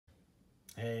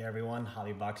Hey everyone,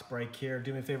 Hobby Box Break here.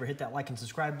 Do me a favor, hit that like and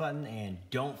subscribe button, and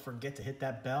don't forget to hit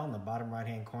that bell in the bottom right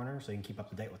hand corner so you can keep up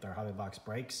to date with our Hobby Box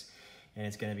Breaks. And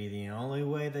it's going to be the only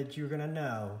way that you're going to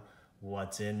know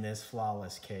what's in this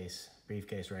flawless case,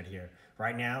 briefcase right here.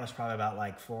 Right now, there's probably about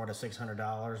like $400 to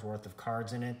 $600 worth of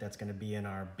cards in it. That's going to be in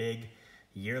our big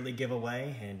yearly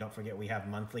giveaway. And don't forget, we have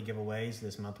monthly giveaways.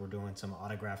 This month we're doing some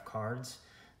autographed cards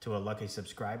to a lucky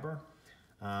subscriber.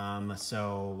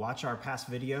 So watch our past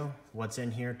video, what's in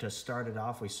here to start it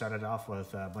off. We started off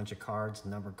with a bunch of cards,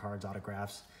 numbered cards,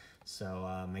 autographs.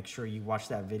 So make sure you watch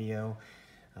that video.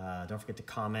 Don't forget to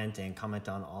comment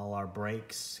on all our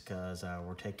breaks, because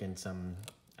we're taking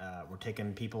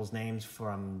people's names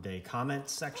from the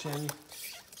comments section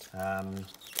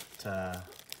to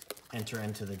enter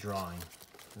into the drawing.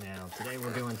 Now today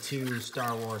we're doing 2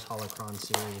 Star Wars Holocron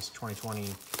Series 2020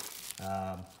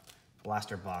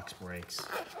 blaster box breaks.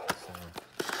 So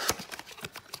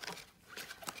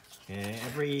and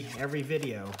every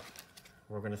video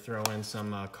we're going to throw in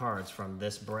some cards from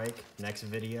this break. Next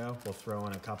video we'll throw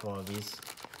in a couple of these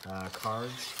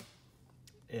cards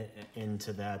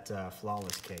into that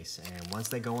flawless case, and once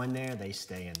they go in there, they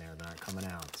stay in there. They're not coming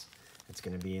out. It's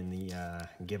going to be in the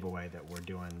giveaway that we're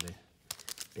doing, the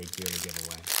big yearly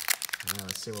giveaway. Now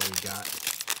let's see what we got.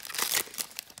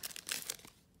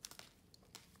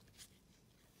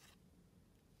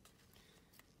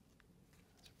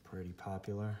 Pretty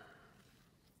popular.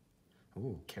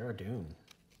 Ooh, Cara Dune.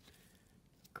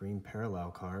 Green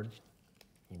parallel card.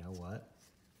 You know what?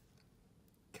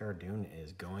 Cara Dune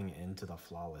is going into the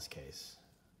flawless case.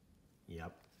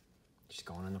 Yep. She's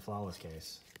going in the flawless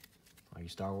case. All you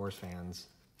Star Wars fans.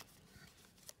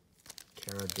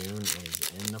 Cara Dune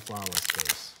is in the flawless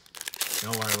case.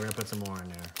 Don't worry, we're gonna put some more in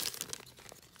there.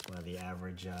 One of the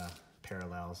average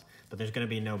parallels. But there's gonna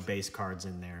be no base cards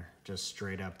in there. Just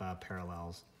straight up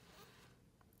parallels.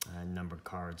 Numbered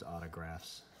cards,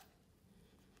 autographs.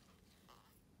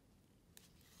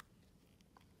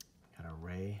 Got a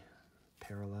Ray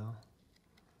parallel.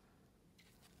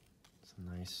 It's a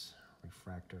nice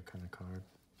refractor kind of card.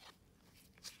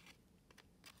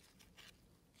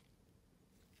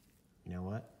 You know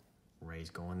what?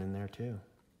 Ray's going in there too.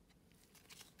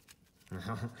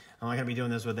 I'm not gonna be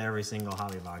doing this with every single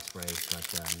Hobby Box break,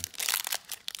 but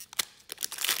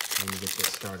let me get this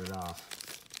started off.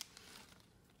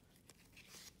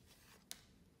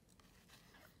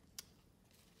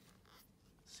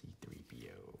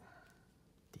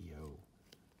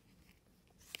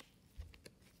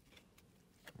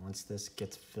 Once this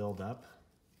gets filled up,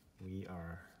 we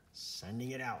are sending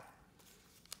it out.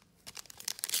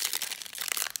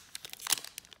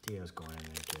 Dio's going in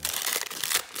there too.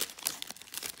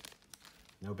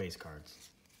 No base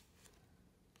cards.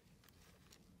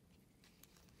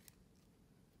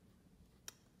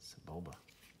 Sebulba.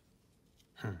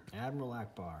 Admiral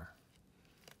Akbar.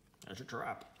 There's a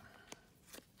drop.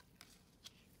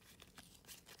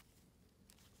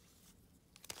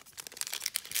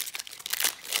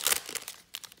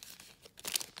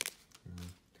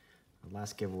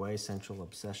 Last giveaway, Central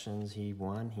Obsessions, he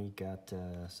won. He got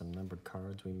some numbered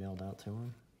cards we mailed out to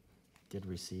him. Did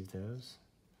receive those.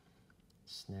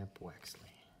 Snap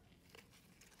Wexley.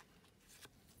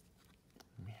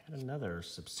 We had another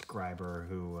subscriber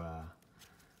who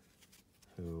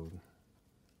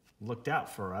looked out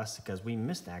for us, because we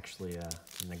missed actually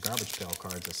in the garbage pail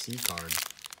cards a C card.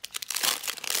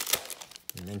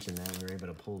 You mentioned that, we were able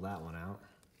to pull that one out.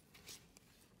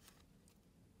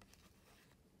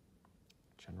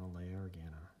 General Leia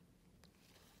Organa.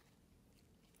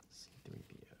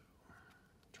 C-3PO.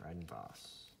 Dryden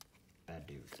Voss. Bad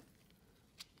dude.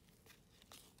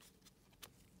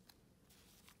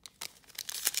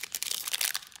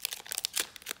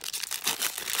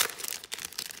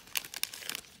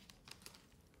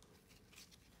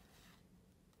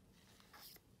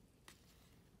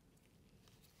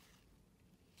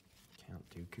 Count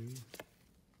Dooku.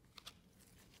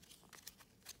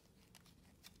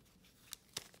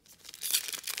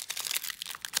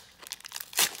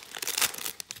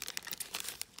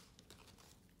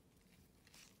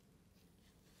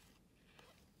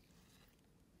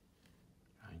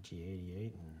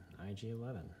 IG-88 and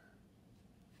IG-11.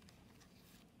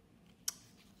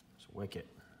 There's Wicket.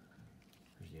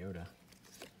 There's Yoda.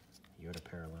 Yoda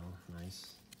parallel,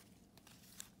 nice.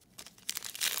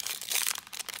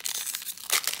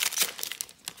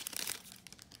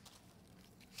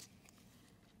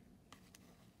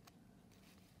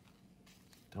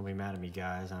 Don't be mad at me,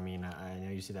 guys. I mean, I know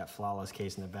you see that flawless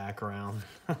case in the background.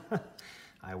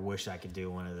 I wish I could do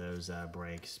one of those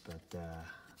breaks, but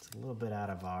it's a little bit out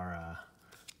of our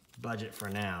budget for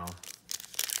now.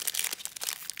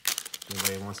 If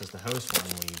anybody wants us to host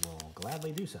one, we will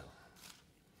gladly do so.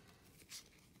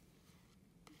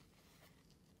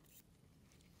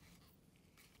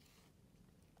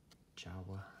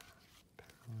 Jawa.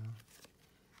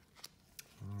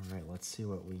 All right, let's see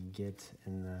what we get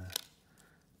in the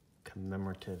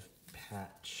commemorative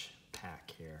patch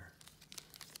pack here.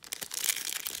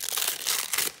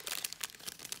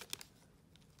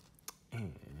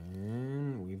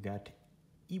 And we've got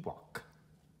Ewok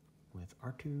with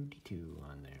R2-D2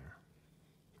 on there.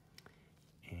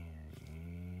 And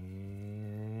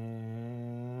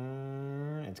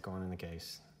it's going in the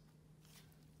case.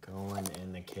 Going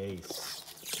in the case.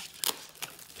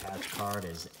 Patch card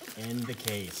is in the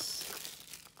case.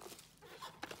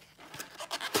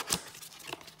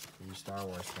 For you Star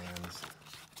Wars fans.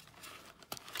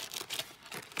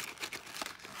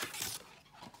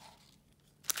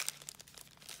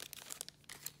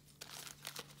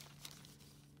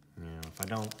 If I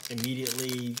don't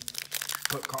immediately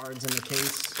put cards in the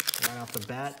case right off the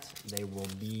bat, they will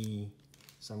be,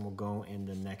 some will go in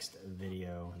the next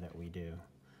video that we do.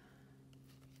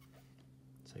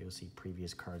 So you'll see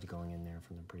previous cards going in there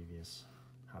from the previous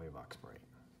hobby box break.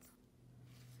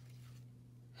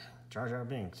 Jar Jar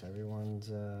Binks,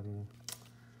 everyone's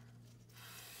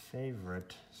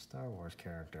favorite Star Wars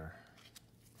character.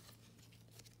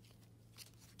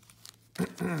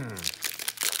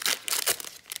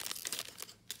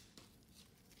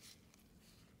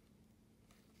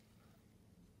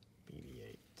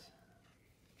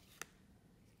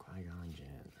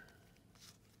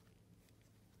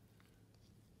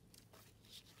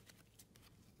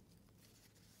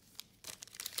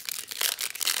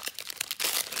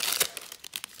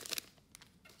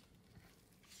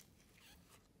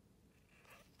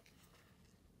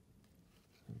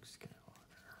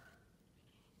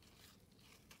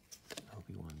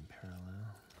 Obi-Wan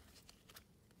parallel.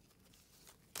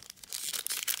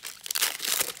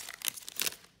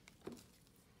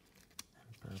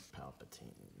 Emperor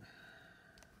Palpatine.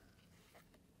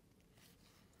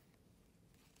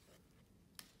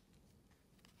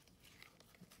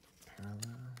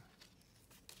 Parallel.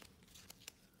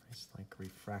 Nice like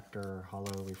refractor,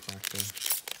 hollow refractor.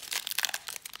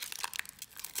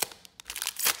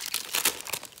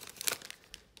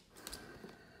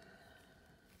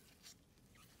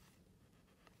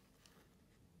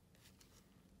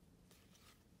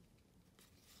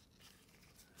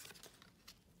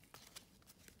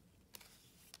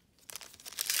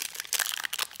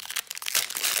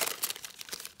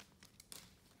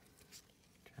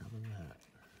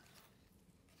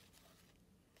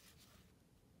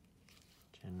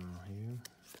 General Hugh.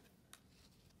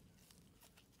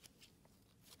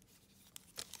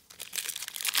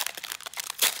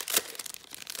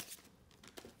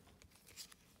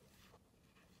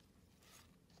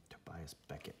 Tobias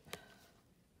Beckett.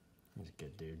 He's a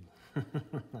good dude. I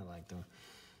liked him.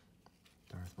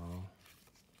 Darth Maul.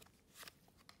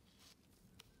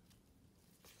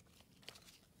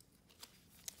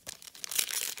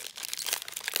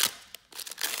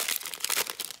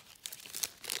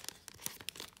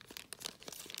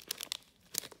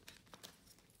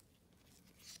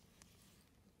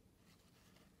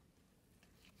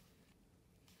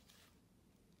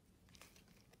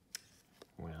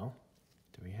 Well,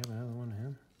 do we have another one of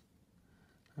him?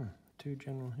 Huh, 2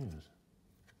 General Hughes.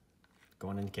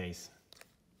 Going in the case.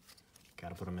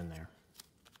 Gotta put them in there.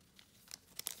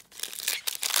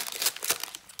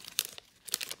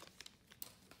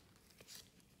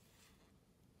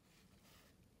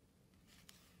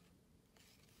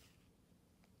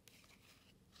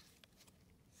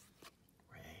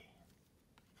 Ray.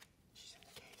 She's in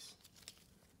the case.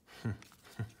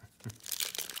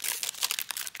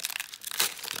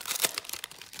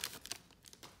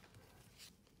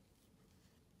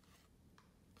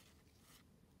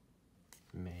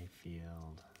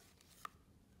 Mayfield.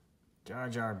 Jar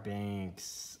Jar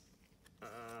Binks.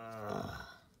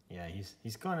 Yeah,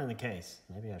 he's gone in the case.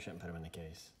 Maybe I shouldn't put him in the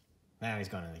case. Now he's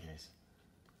gone in the case.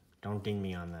 Don't ding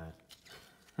me on that.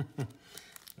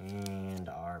 And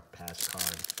our patch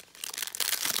card.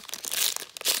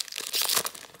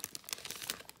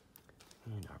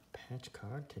 And our patch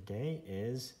card today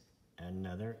is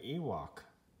another Ewok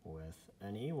with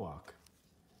an Ewok.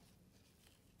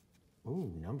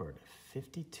 Ooh, numbered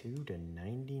 52 to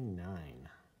 99.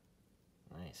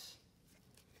 Nice.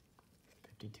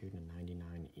 52 to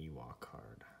 99 Ewok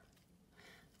card.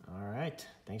 All right,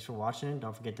 thanks for watching.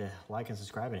 Don't forget to like and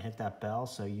subscribe and hit that bell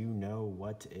so you know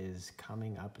what is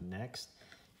coming up next.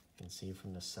 You can see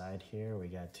from the side here, we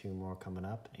got 2 more coming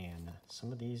up, and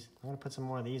some of these, I'm gonna put some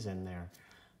more of these in there.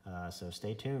 So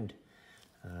stay tuned.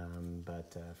 But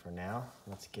But for now,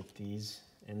 let's get these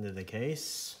into the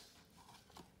case.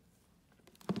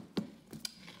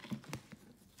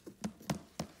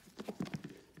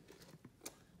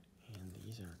 And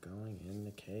these are going in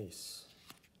the case.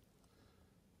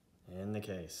 In the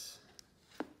case.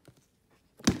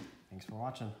 Thanks for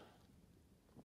watching.